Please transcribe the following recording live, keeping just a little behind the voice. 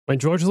When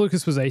George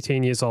Lucas was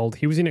 18 years old,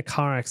 he was in a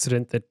car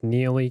accident that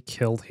nearly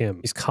killed him.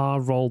 His car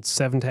rolled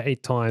 7 to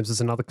 8 times as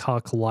another car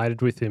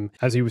collided with him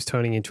as he was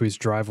turning into his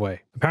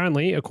driveway.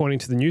 Apparently, according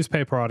to the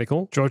newspaper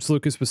article, George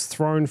Lucas was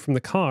thrown from the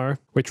car,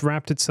 which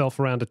wrapped itself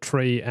around a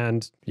tree,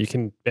 and you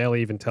can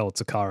barely even tell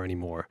it's a car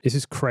anymore. This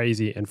is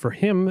crazy, and for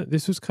him,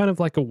 this was kind of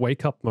like a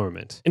wake-up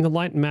moment. In the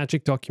Light and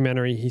Magic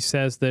documentary, he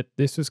says that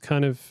this was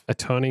kind of a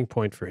turning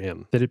point for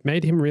him, that it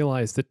made him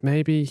realize that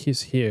maybe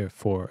he's here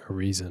for a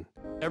reason.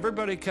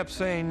 Everybody kept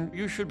saying,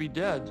 you should be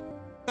dead.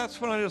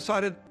 That's when I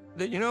decided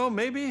that,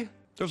 maybe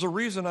there's a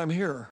reason I'm here.